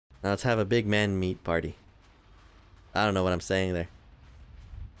Now let's have a big man meat party. I don't know what I'm saying there.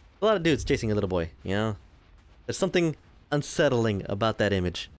 A lot of dudes chasing a little boy, you know? There's something unsettling about that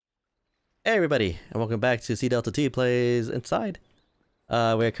image. Hey everybody, and welcome back to CDeltaT Plays Inside.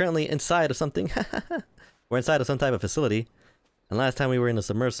 We're currently inside of something. We're inside of some type of facility. And last time we were in a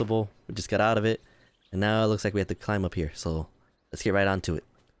submersible, we just got out of it. And now it looks like we have to climb up here, so let's get right onto it.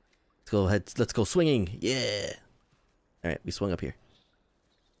 Let's go ahead, let's go swinging, yeah! Alright, we swung up here.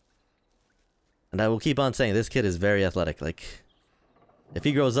 And I will keep on saying, this kid is very athletic. Like, if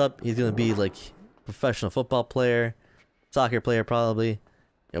he grows up, he's gonna be like professional football player, soccer player probably. You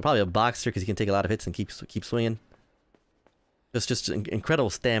know, probably a boxer because he can take a lot of hits and keep swinging. Just incredible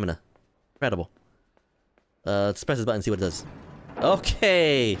stamina, incredible. Let's press this button and see what it does.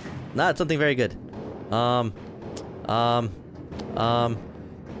 Okay, not something very good.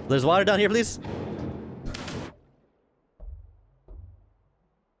 There's water down here, please.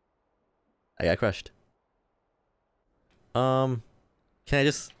 I got crushed. Can I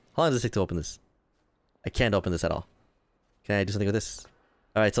just... How long does it take to open this? I can't open this at all. Can I do something with this?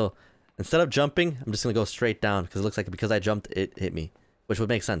 Alright, so instead of jumping, I'm just gonna go straight down because it looks like because I jumped, it hit me. Which would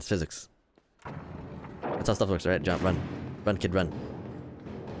make sense, physics. That's how stuff works, right? Jump, run. Run, kid, run.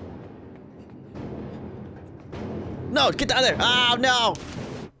 No, get down there! Oh, no!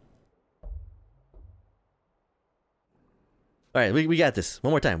 Alright, we got this.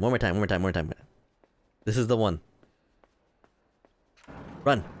 One more time. This is the one.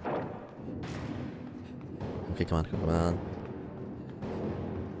 Run. Okay, come on.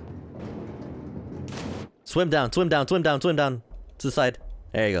 Swim down. To the side.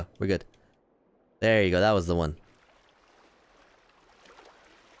 There you go. We're good. There you go. That was the one.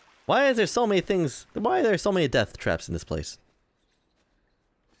 Why is there so many things? Why are there so many death traps in this place?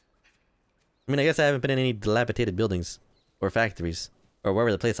 I mean, I guess I haven't been in any dilapidated buildings. Or factories. Or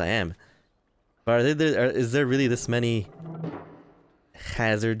wherever the place I am. But is there really this many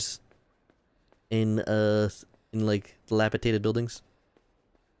hazards in like dilapidated buildings?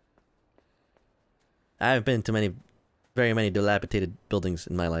 I haven't been to very many dilapidated buildings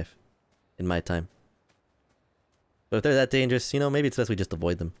in my life. In my time. But if they're that dangerous, you know, maybe it's best we just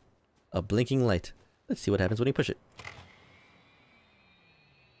avoid them. A blinking light. Let's see what happens when you push it.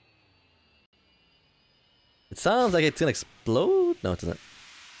 It sounds like it's gonna explode. No, it doesn't.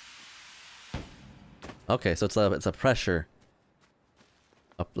 Okay, so it's a pressure.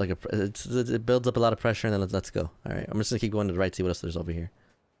 It builds up a lot of pressure, and then let's go. All right, I'm just gonna keep going to the right, see what else there's over here.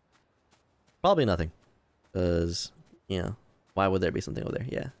 Probably nothing, because you know, why would there be something over there?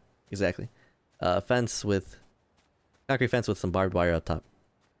 Yeah, exactly. Fence with concrete fence with some barbed wire up top.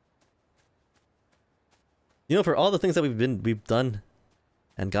 You know, for all the things that we've done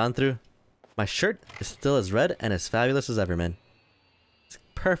and gone through, my shirt is still as red and as fabulous as ever, man. It's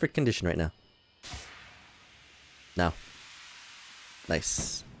perfect condition right now. Now.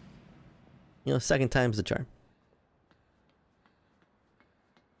 Nice. You know, second time's the charm.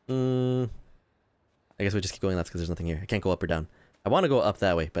 I guess we just keep going left because there's nothing here. I can't go up or down. I want to go up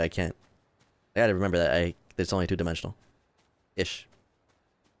that way, but I can't. I gotta remember that it's only two-dimensional. Ish.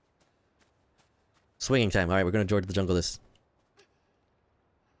 Swinging time. Alright, we're gonna George the Jungle this.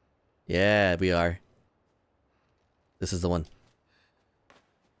 Yeah, we are. This is the one.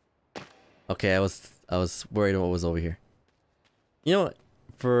 Okay, I was worried what was over here. You know,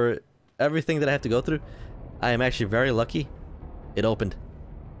 for everything that I have to go through, I am actually very lucky. It opened.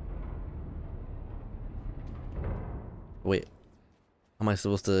 Wait. How am I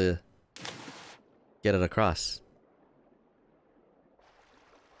supposed to get it across?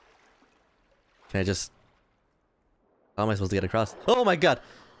 Can I just... How am I supposed to get across? Oh my god!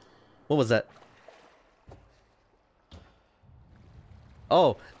 What was that?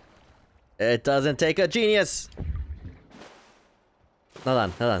 Oh! It doesn't take a genius!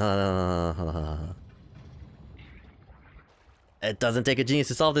 Hold on. It doesn't take a genius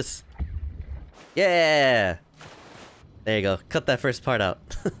to solve this. Yeah! There you go. Cut that first part out.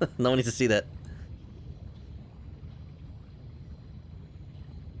 No one needs to see that.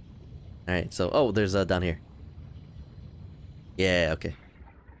 Alright, so... Oh, there's down here. Yeah, okay.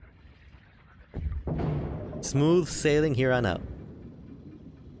 Smooth sailing here on out.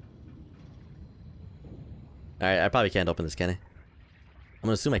 Alright, I probably can't open this, can I? I'm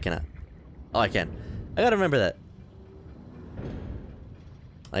gonna assume I cannot. Oh, I can. I gotta remember that.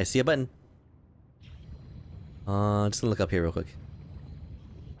 I see a button. Just gonna look up here real quick.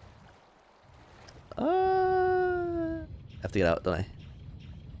 I have to get out, don't I?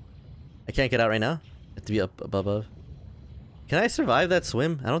 I can't get out right now? I have to be up above. Can I survive that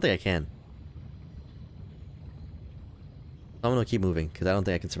swim? I don't think I can. I'm gonna keep moving because I don't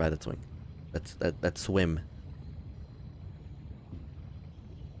think I can survive that swing. That swim.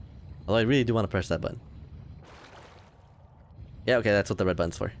 Although I really do want to press that button. Yeah, okay, that's what the red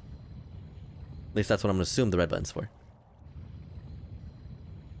button's for. At least that's what I'm gonna assume the red button's for.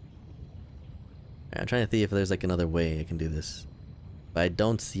 I'm trying to see if there's like another way I can do this. But I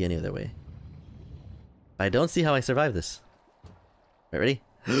don't see any other way. I don't see how I survive this. Alright,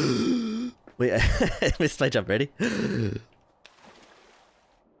 ready? Wait, I missed my jump. Ready?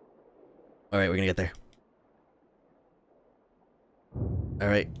 Alright, we're gonna get there.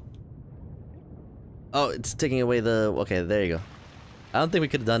 Alright. Oh, it's taking away the... Okay, there you go. I don't think we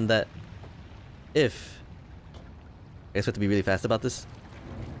could have done that if... I guess we have to be really fast about this.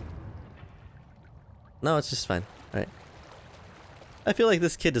 No, it's just fine. Alright. I feel like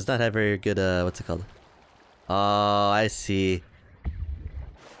this kid does not have very good, what's it called? Oh, I see.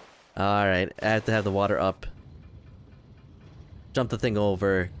 Alright, I have to have the water up. Jump the thing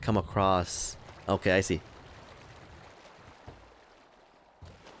over, come across. Okay, I see.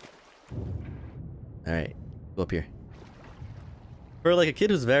 Alright, go up here. For like a kid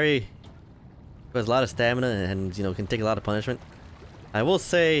who's who has a lot of stamina and, you know, can take a lot of punishment, I will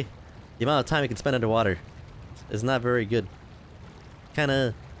say the amount of time he can spend underwater is not very good.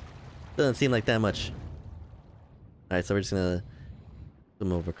 Kinda doesn't seem like that much. Alright, so we're just gonna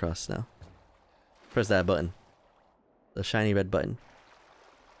swim over across now. Press that button. The shiny red button.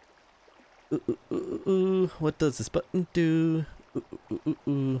 Ooh, ooh, ooh, ooh. What does this button do? Ooh, ooh, ooh,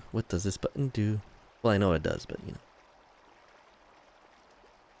 ooh. What does this button do? Well, I know it does, but you know.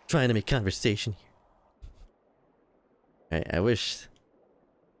 Trying to make conversation here. Alright, I wish...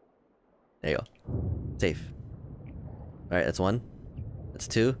 There you go. Safe. Alright, that's one. That's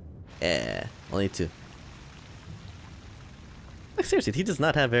two. Yeah, only two. Like, seriously, he does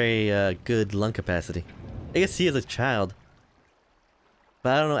not have very good lung capacity. I guess he is a child.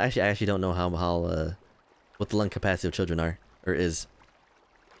 But I don't know, I actually don't know how what the lung capacity of children are, or is.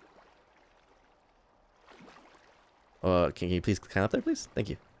 Can you please climb up there, please? Thank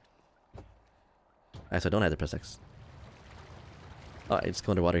you. Alright, so I don't have to press X. Oh, I just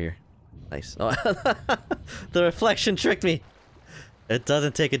go underwater here. Nice. Oh, the reflection tricked me! It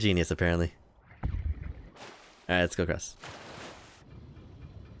doesn't take a genius, apparently. Alright, let's go across.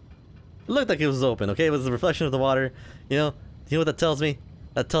 It looked like it was open, okay? It was the reflection of the water. You know what that tells me?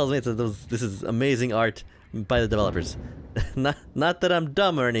 That tells me this is amazing art by the developers. Not that I'm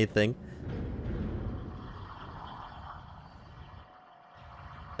dumb or anything.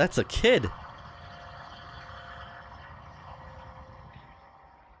 That's a kid.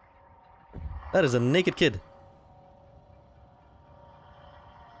 That is a naked kid.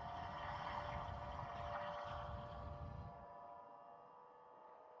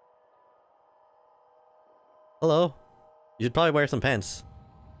 Hello. You should probably wear some pants.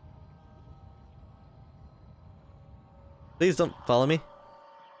 Please don't follow me.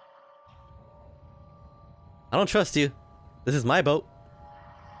 I don't trust you. This is my boat.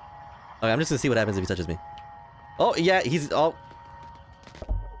 Okay, I'm just gonna see what happens if he touches me. Oh, yeah, he's... Oh.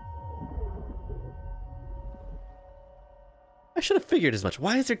 I should have figured as much.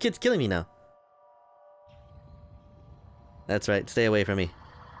 Why is there kids killing me now? That's right. Stay away from me.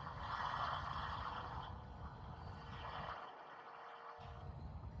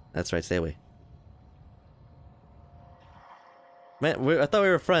 That's right. Stay away. Man, I thought we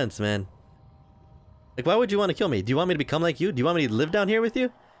were friends, man. Like, why would you want to kill me? Do you want me to become like you? Do you want me to live down here with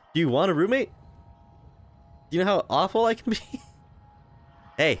you? Do you want a roommate? Do you know how awful I can be?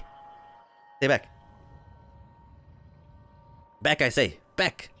 Hey. Stay back. Back, I say.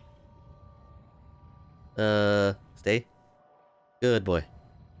 Back. Stay. Good boy.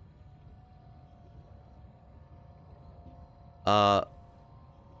 I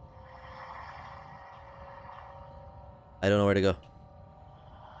don't know where to go.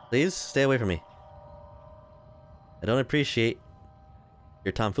 Please, stay away from me. I don't appreciate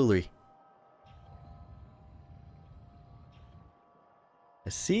your tomfoolery. I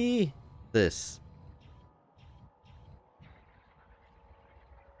see this.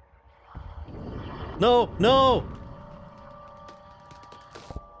 No! No!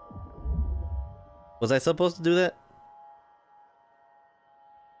 Was I supposed to do that?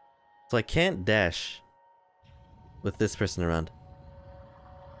 So I can't dash with this person around.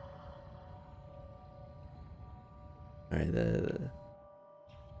 Alright,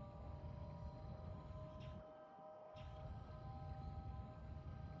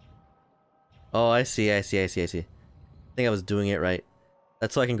 Oh, I see. I think I was doing it right.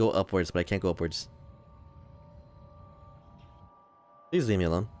 That's so I can go upwards, but I can't go upwards. Please leave me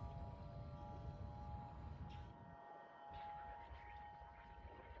alone.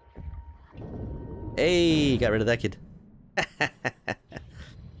 Hey, got rid of that kid.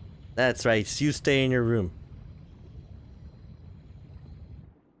 That's right, you stay in your room.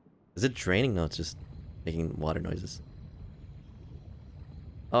 Is it draining? No, it's just making water noises.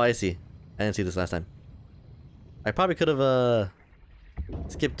 Oh, I see. I didn't see this last time. I probably could have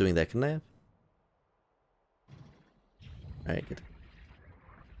skipped doing that, couldn't I have? Alright, good.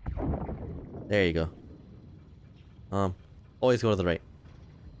 There you go. Always go to the right.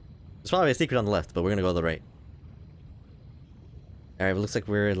 There's probably a secret on the left, but we're gonna go to the right. Alright, it looks like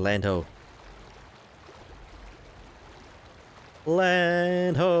we're in Land Ho.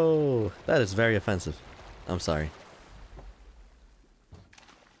 Land Ho! That is very offensive. I'm sorry.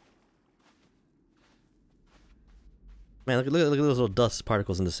 Man, look at those little dust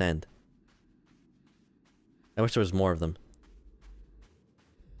particles in the sand. I wish there was more of them.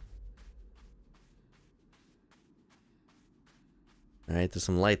 Alright, there's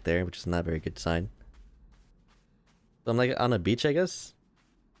some light there, which is not a very good sign. So I'm like on a beach, I guess?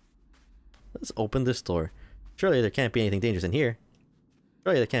 Let's open this door. Surely there can't be anything dangerous in here.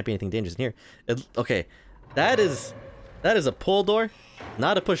 Surely there can't be anything dangerous in here. Okay, that is a pull door,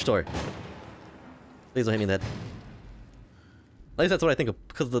 not a push door. Please don't hit me in the head. At least that's what I think of,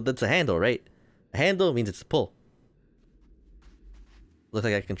 because that's a handle, right? A handle means it's a pull. Looks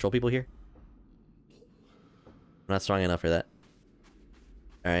like I can control people here. I'm not strong enough for that.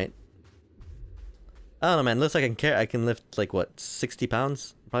 Alright. I don't know, man. Looks like I can lift, like, what, 60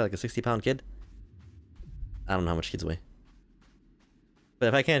 pounds? Probably like a 60-pound kid. I don't know how much kids weigh. But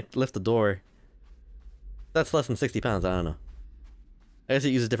if I can't lift the door, that's less than 60 pounds. I don't know. I guess it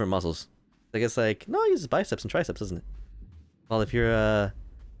uses different muscles. I guess, like, no, it uses biceps and triceps, doesn't it? Well, if you're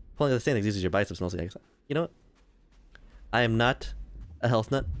pulling the same things, it uses your biceps mostly. I guess. You know what? I am not a health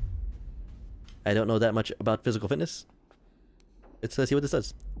nut. I don't know that much about physical fitness. Let's see what this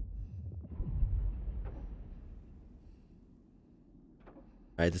does.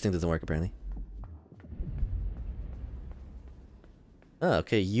 Alright, this thing doesn't work apparently. Oh,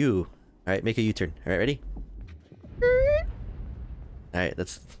 okay, you. Alright, make a U-turn. Alright, ready? Alright,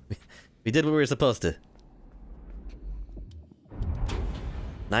 that's... we did what we were supposed to.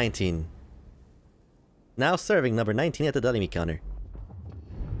 19. Now serving number 19 at the deli meat counter.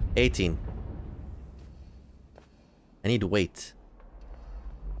 18. I need to wait.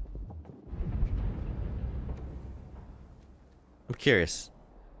 I'm curious.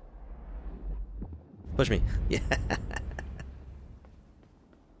 Push me. Yeah.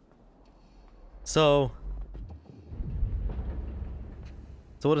 So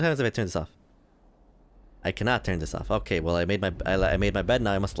what happens if I turn this off? I cannot turn this off. Okay, well I made my bed,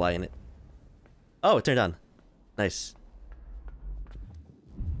 now I must lie in it. Oh, it turned on. Nice.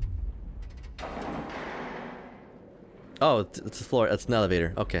 Oh, it's a floor. It's an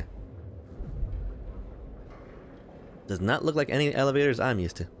elevator. Okay. Does not look like any elevators I'm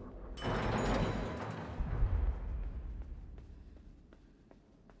used to.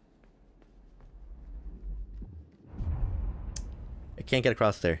 I can't get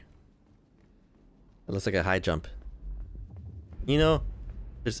across there. It looks like a high jump. You know, if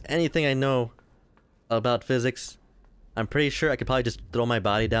there's anything I know about physics, I'm pretty sure I could probably just throw my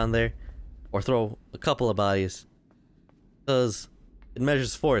body down there. Or throw a couple of bodies. Because it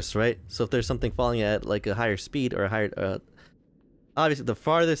measures force, right? So if there's something falling at like a higher speed or a higher... obviously, the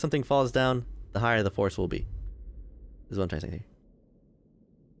farther something falls down, the higher the force will be. This is what I'm trying to say here.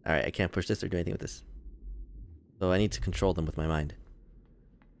 Alright, I can't push this or do anything with this. So I need to control them with my mind.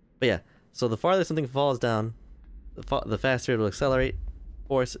 But yeah, so the farther something falls down, the faster it will accelerate.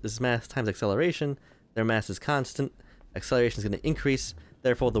 Force is mass times acceleration. Their mass is constant. Acceleration is going to increase.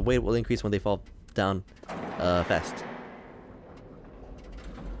 Therefore, the weight will increase when they fall down fast.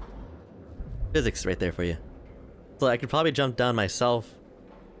 Physics right there for you. So I could probably jump down myself,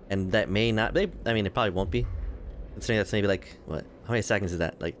 and that may not be, I mean, it probably won't be. Considering that's maybe like, what? How many seconds is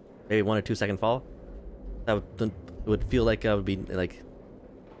that? Like, maybe 1 or 2 second fall? That would feel like I would be like...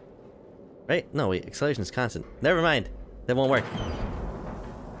 Right? No, wait, acceleration is constant. Never mind. That won't work.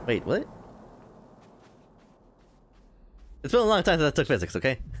 Wait, what? It's been a long time since I took physics,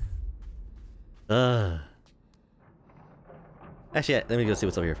 okay? Actually, yeah, let me go see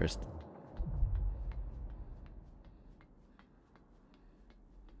what's over here first.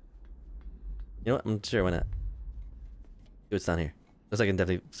 You know what? I'm sure, why not? See what's down here. Looks like I can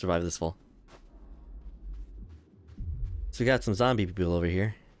definitely survive this fall. So we got some zombie people over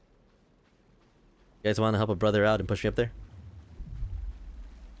here. You guys want to help a brother out and push me up there?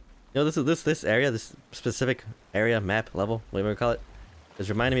 You know, this area, this specific area, map, level, whatever you call it, is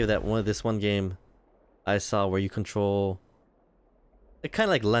reminding me of that one game I saw where you control... It's kind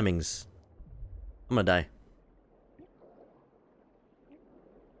of like lemmings. I'm gonna die.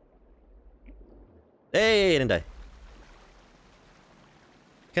 Hey, I didn't die.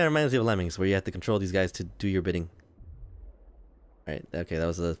 Kind of reminds me of Lemmings, where you have to control these guys to do your bidding. Alright, okay, that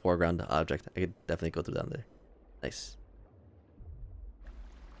was a foreground object. I could definitely go through down there. Nice.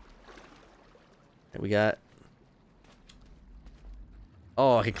 Right, we got...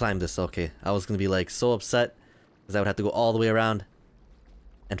 Oh, I can climb this. Okay, I was gonna be like so upset because I would have to go all the way around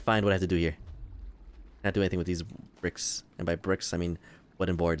and find what I have to do here. Can't do anything with these bricks, and by bricks I mean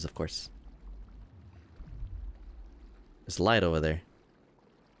wooden boards, of course. There's light over there.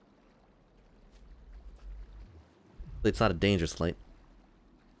 It's not a dangerous light.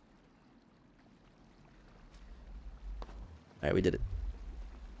 Alright, we did it.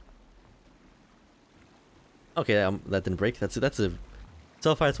 Okay, that didn't break. That's a...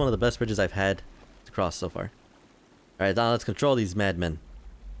 So far, it's one of the best bridges I've had to cross so far. Alright, now let's control these madmen.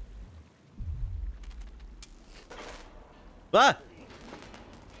 Ah!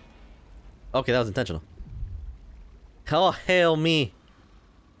 Okay, that was intentional. Oh, hail me!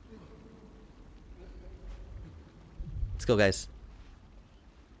 Let's go, guys.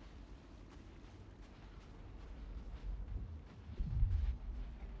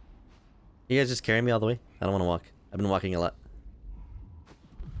 You guys just carry me all the way? I don't want to walk. I've been walking a lot.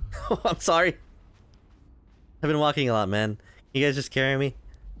 Oh, I'm sorry. I've been walking a lot, man. You guys just carry me?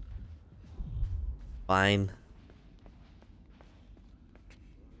 Fine.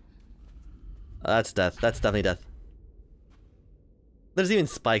 That's death. That's definitely death. There's even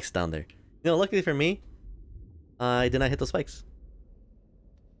spikes down there. You know, luckily for me, I did not hit those spikes.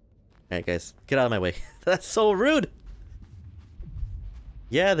 Alright, guys. Get out of my way. That's so rude!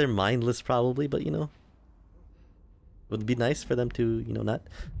 Yeah, they're mindless probably, but you know. It would be nice for them to, you know, not...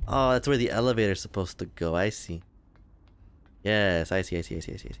 Oh, that's where the elevator's supposed to go. I see. Yes, I see.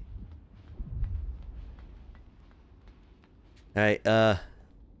 Alright,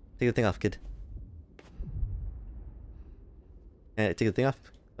 take the thing off, kid. Take the thing off,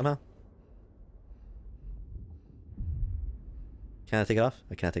 somehow. Can I take it off?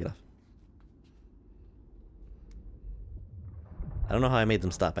 I cannot take it off. I don't know how I made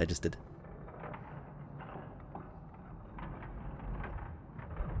them stop, I just did.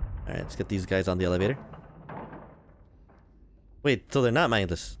 Alright, let's get these guys on the elevator. Wait, so they're not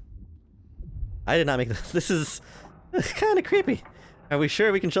mindless. I did not make this. This is kind of creepy. Are we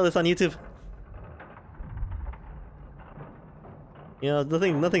sure we can show this on YouTube? You know,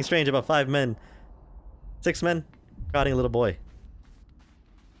 nothing strange about 5 men. 6 men prodding a little boy.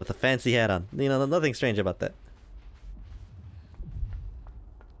 With a fancy hat on. You know, nothing strange about that.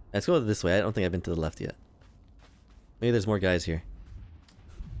 Let's go this way. I don't think I've been to the left yet. Maybe there's more guys here.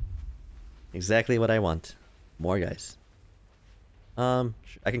 Exactly what I want. More guys. I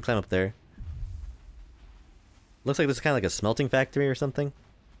can climb up there. Looks like this is kind of like a smelting factory or something.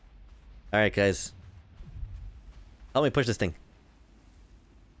 Alright, guys. Help me push this thing.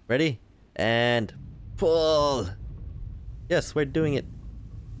 Ready? And... pull! Yes, we're doing it.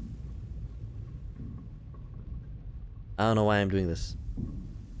 I don't know why I'm doing this.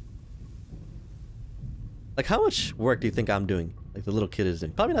 Like, how much work do you think I'm doing? Like the little kid is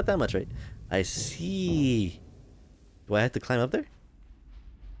doing? Probably not that much, right? I see. Do I have to climb up there?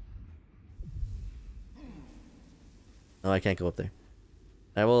 No, I can't go up there.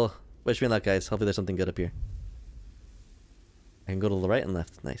 I will... Wish me luck, guys. Hopefully there's something good up here. I can go to the right and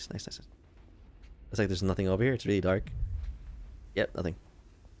left. Nice. Looks like there's nothing over here. It's really dark. Yep, nothing.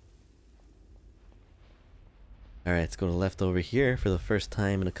 Alright, let's go to the left over here for the first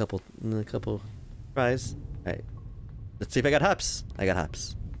time in a couple tries. Alright. Let's see if I got hops. I got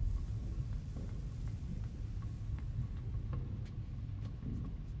hops.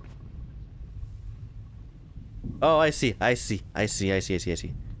 Oh, I see.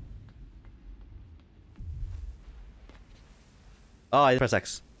 Oh, I didn't press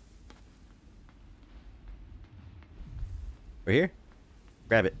X. We're here?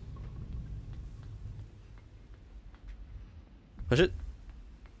 Grab it. Push it.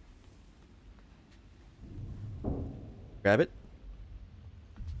 Grab it.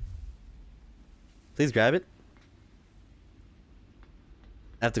 Please grab it.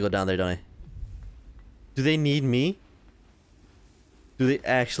 I have to go down there, don't I? Do they need me? Do they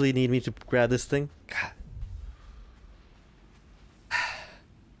actually need me to grab this thing? God.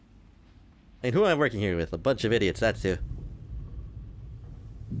 And who am I working here with? A bunch of idiots, that's who.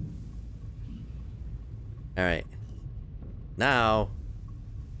 Alright. Now,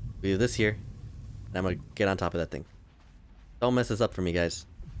 we have this here. And I'm gonna get on top of that thing. Don't mess this up for me, guys.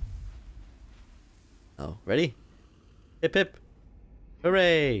 Oh, ready? Hip hip.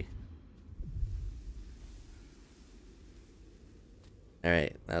 Hooray!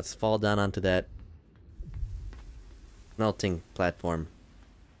 Alright, let's fall down onto that melting platform.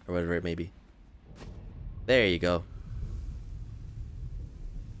 Or whatever it may be. There you go.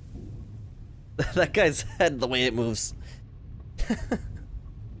 That guy's head, the way it moves.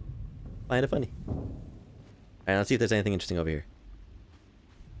 Find it funny. Alright, let's see if there's anything interesting over here.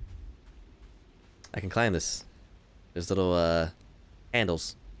 I can climb this. There's little,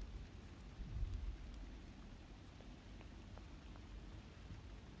 handles.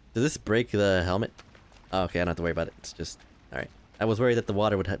 Does this break the helmet? Oh, okay, I don't have to worry about it. It's just... Alright. I was worried that the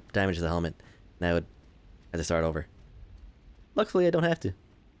water would damage the helmet. And I would have to start over. Luckily, I don't have to.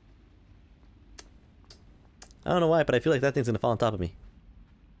 I don't know why, but I feel like that thing's gonna fall on top of me.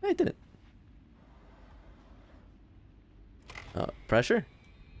 It didn't. Oh, pressure?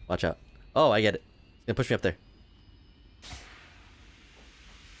 Watch out. Oh, I get it. It's gonna push me up there.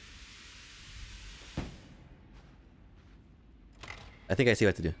 I think I see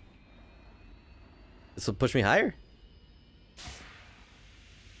what to do. This will push me higher?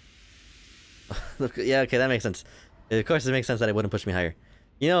 Look, yeah, okay, that makes sense. Of course it makes sense that it wouldn't push me higher.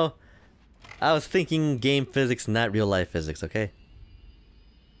 You know, I was thinking game physics, not real life physics, okay?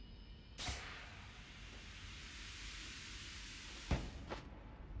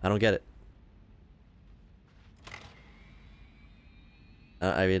 I don't get it.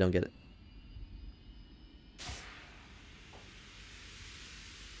 I really don't get it.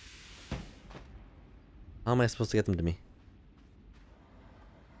 How am I supposed to get them to me?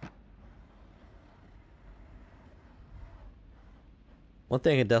 One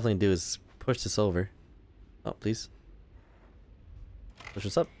thing I can definitely do is push this over. Oh, please. Push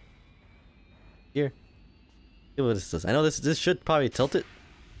this up. Here. See what this does. I know this should probably tilt it.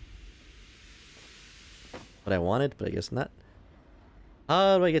 What I wanted, but I guess not.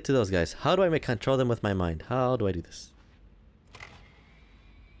 How do I get to those guys? How do I control them with my mind? How do I do this?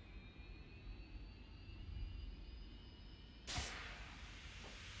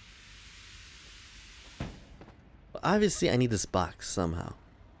 Well, obviously, I need this box somehow.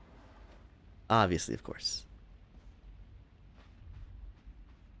 Obviously, of course.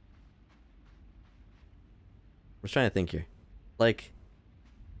 I'm just trying to think here. Like,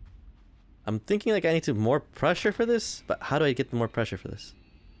 I'm thinking like I need to more pressure for this, but how do I get more pressure for this?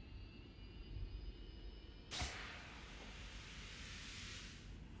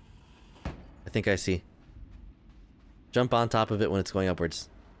 I think I see. Jump on top of it when it's going upwards.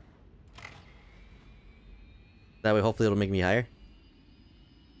 That way, hopefully it'll make me higher.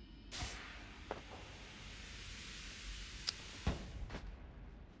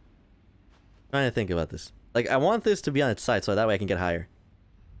 Trying to think about this. Like, I want this to be on its side so that way I can get higher.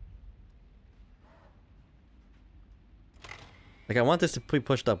 Like, I want this to be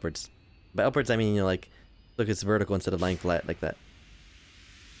pushed upwards. By upwards, I mean, you know, like, look, it's vertical instead of lying flat like that.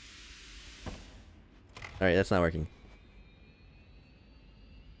 Alright, that's not working.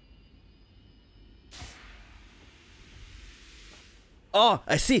 Oh,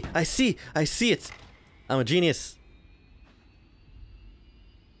 I see it. I'm a genius.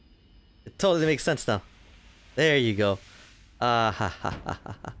 It totally makes sense now. There you go. Ah ha ha ha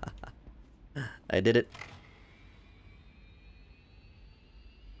ha ha. I did it.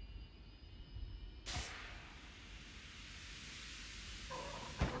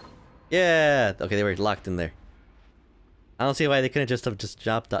 Yeah. Okay, they were locked in there. I don't see why they couldn't just have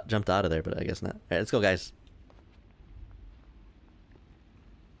jumped out of there, but I guess not. All right, let's go, guys.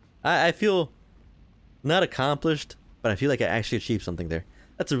 I feel not accomplished, but I feel like I actually achieved something there.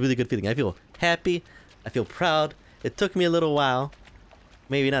 That's a really good feeling. I feel happy. I feel proud. It took me a little while.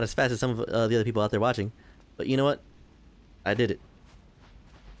 Maybe not as fast as some of the other people out there watching. But you know what? I did it.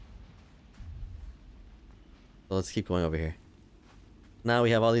 So let's keep going over here. Now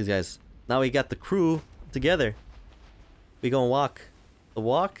we have all these guys. Now we got the crew together. We gonna walk the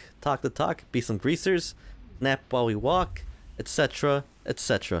walk, talk the talk, be some greasers, nap while we walk, etc.,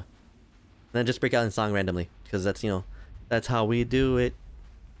 etc. And then just break out in song randomly, because that's, you know, that's how we do it.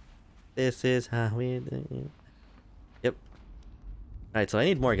 This is how we do it. Yep. Alright, so I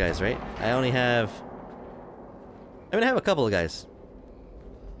need more guys, right? I have a couple of guys.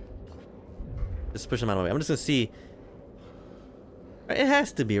 Just push them out of the way. I'm just gonna see. It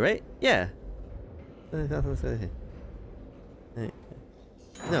has to be, right? Yeah. No.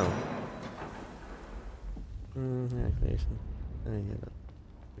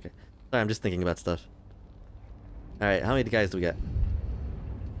 Okay. Sorry, I'm just thinking about stuff. Alright, how many guys do we got?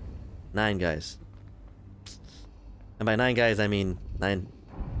 9 guys. And by 9 guys, I mean 9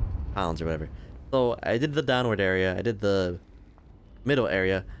 pounds or whatever. So, I did the downward area. I did the middle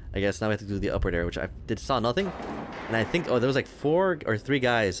area. I guess now we have to do the upward area, which I saw nothing. And I think, oh, there was like 4 or 3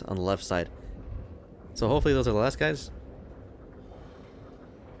 guys on the left side. So hopefully those are the last guys.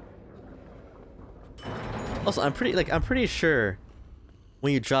 Also, I'm pretty sure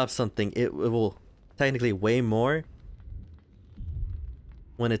when you drop something, it will technically weigh more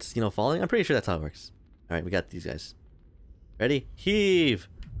when it's, you know, falling. I'm pretty sure that's how it works. All right, we got these guys. Ready? Heave!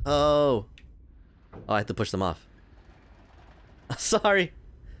 Oh! Oh, I have to push them off. Sorry!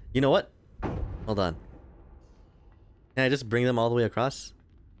 You know what? Hold on. Can I just bring them all the way across?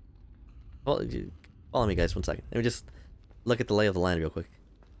 Well, follow me, guys, 1 second. Let me just look at the lay of the land real quick.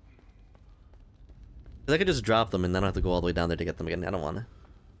 Because I could just drop them and then I don't have to go all the way down there to get them again. I don't want to.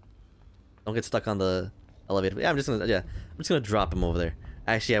 Don't get stuck on the elevator. Yeah, I'm just gonna drop them over there.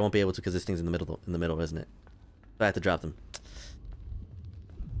 Actually, I won't be able to because this thing's in the middle, isn't it? So I have to drop them.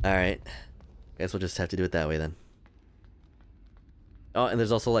 All right. Guess we'll just have to do it that way then. Oh, and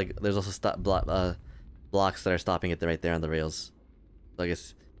there's also blocks that are stopping it right there on the rails. So I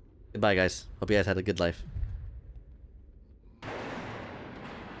guess goodbye, guys. Hope you guys had a good life.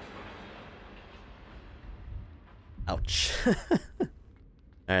 Ouch. Alright,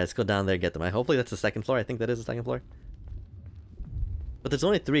 let's go down there and get them. Hopefully that's the 2nd floor. I think that is the 2nd floor. But there's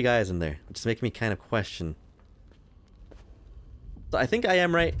only 3 guys in there, which is making me kind of question. So I think I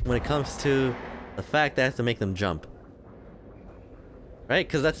am right when it comes to the fact that I have to make them jump. Right?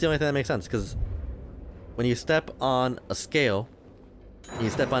 Because that's the only thing that makes sense. Because when you step on a scale, you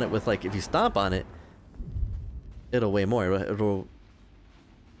step on it with, like, if you stomp on it, it'll weigh more. It'll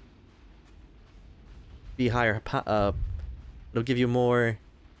be higher, it'll give you more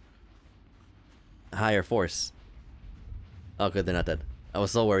higher force. Oh good, they're not dead. I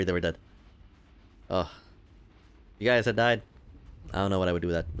was so worried they were dead. Oh, you guys had died. I don't know what I would do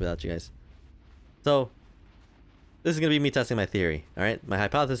without you guys. So this is gonna be me testing my theory. All right, my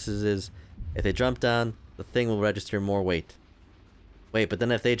hypothesis is if they jump down, the thing will register more weight. Wait, but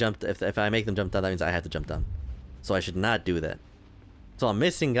then if they jump, if I make them jump down, that means I have to jump down. So I should not do that. So I'm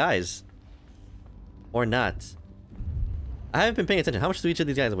missing guys. Or not. I haven't been paying attention. How much do each of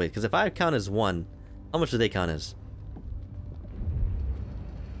these guys weigh? Because if I count as 1, how much do they count as?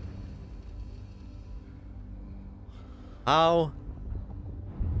 How?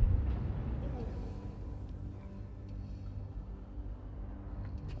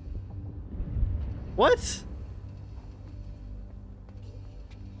 What?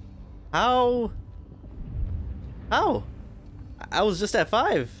 How? How? I was just at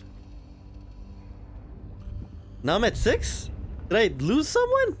 5. Now I'm at 6? Did I lose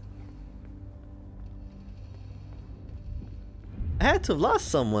someone? I had to have lost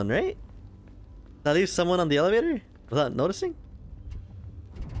someone, right? Did I leave someone on the elevator without noticing?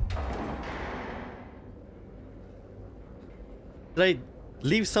 Did I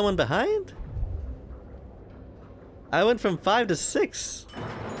leave someone behind? I went from 5 to 6.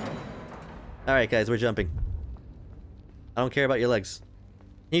 Alright guys, we're jumping. I don't care about your legs.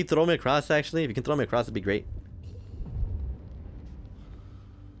 Can you throw me across actually? If you can throw me across, it'd be great.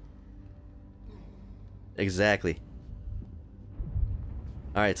 Exactly.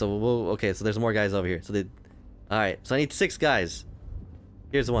 Alright, so okay, so there's more guys over here. So they... Alright, so I need 6 guys.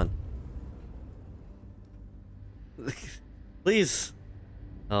 Here's 1. Please.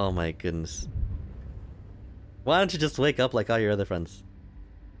 Oh my goodness. Why don't you just wake up like all your other friends?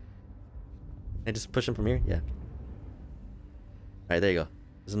 And just push him from here? Yeah. Alright, there you go.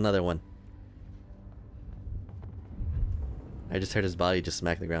 There's another one. I just heard his body just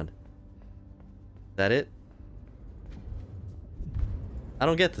smack the ground. Is that it? I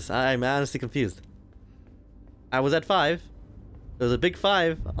don't get this. I'm honestly confused. I was at 5. There was a big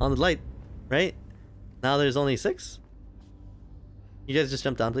 5 on the light, right? Now there's only 6? You guys just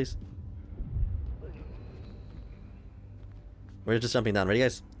jump down, please. We're just jumping down. Ready,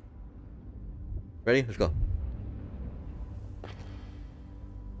 guys? Ready? Let's go.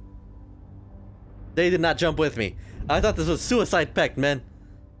 They did not jump with me. I thought this was suicide pact, man.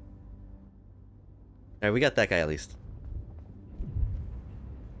 Alright, we got that guy at least.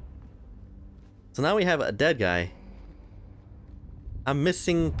 So now we have a dead guy. I'm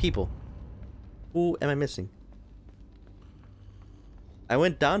missing people. Who am I missing? I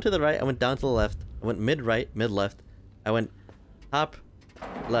went down to the right, I went down to the left, I went mid-right, mid-left, I went top,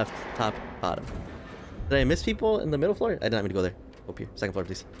 left, top, bottom. Did I miss people in the middle floor? I did not mean to go there. Up here. 2nd floor,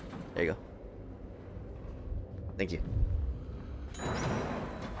 please. There you go. Thank you.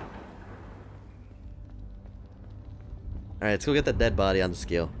 Alright, let's go get that dead body on the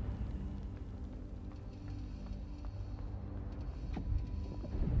scale.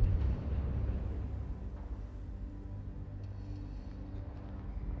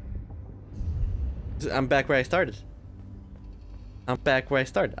 I'm back where I started. I'm back where I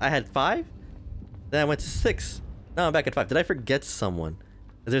started. I had 5? Then I went to 6. Now I'm back at 5. Did I forget someone?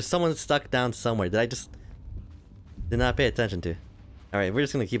 Is there someone stuck down somewhere? Did I just... did not pay attention to? Alright, we're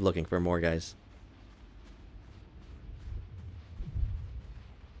just gonna keep looking for more guys.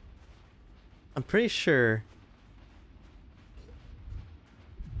 I'm pretty sure...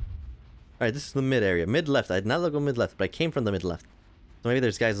 Alright, this is the mid area. Mid left. I did not look at mid left, but I came from the mid left. So maybe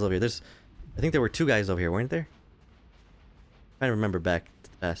there's guys over here. There's... I think there were 2 guys over here, weren't there? I'm trying to remember back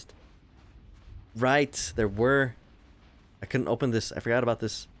to the past. Right, there were... I couldn't open this. I forgot about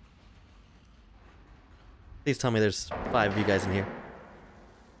this. Please tell me there's 5 of you guys in here.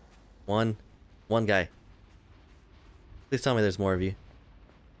 One guy. Please tell me there's more of you.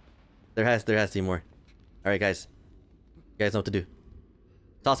 There has to be more. Alright, guys. You guys know what to do.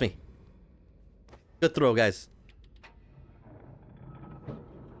 Toss me. Good throw, guys.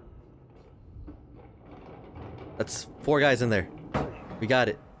 That's 4 guys in there. We got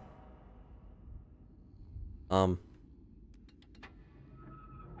it. Can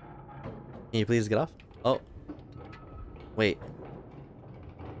you please get off? Oh. Wait.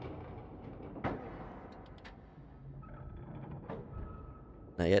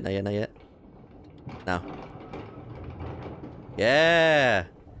 Not yet, not yet, not yet. Now. Yeah!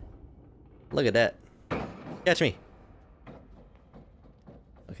 Look at that. Catch me!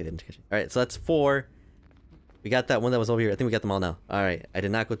 Okay, didn't catch me. Alright, so that's 4. We got that one that was over here. I think we got them all now. Alright, I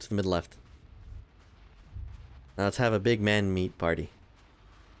did not go to the mid left. Now let's have a big man meat party.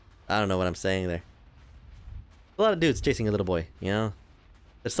 I don't know what I'm saying there. A lot of dudes chasing a little boy, you know?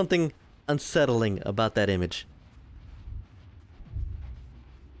 There's something unsettling about that image.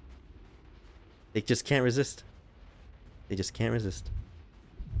 They just can't resist. They just can't resist.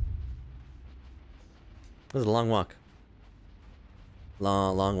 It was a long walk.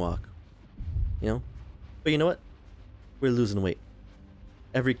 Long walk. You know? But you know what? We're losing weight.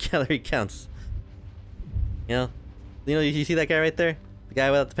 Every calorie counts. You know, you see that guy right there? The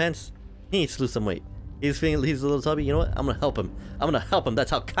guy without the pants? He needs to lose some weight. He's a little tubby. You know what? I'm gonna help him. I'm gonna help him.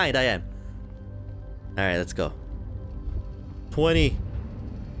 That's how kind I am. Alright, let's go. 20.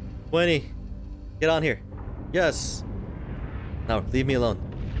 20. Get on here. Yes. Now, leave me alone.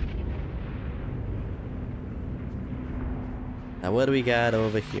 Now, what do we got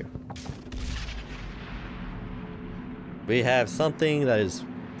over here? We have something that is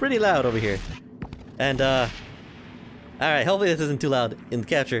pretty loud over here. And, alright, hopefully this isn't too loud in the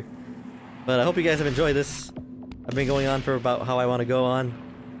capture. But I hope you guys have enjoyed this. I've been going on for about how I want to go on.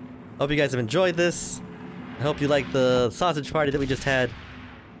 Hope you guys have enjoyed this. I hope you liked the sausage party that we just had.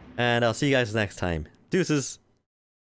 And I'll see you guys next time. Deuces.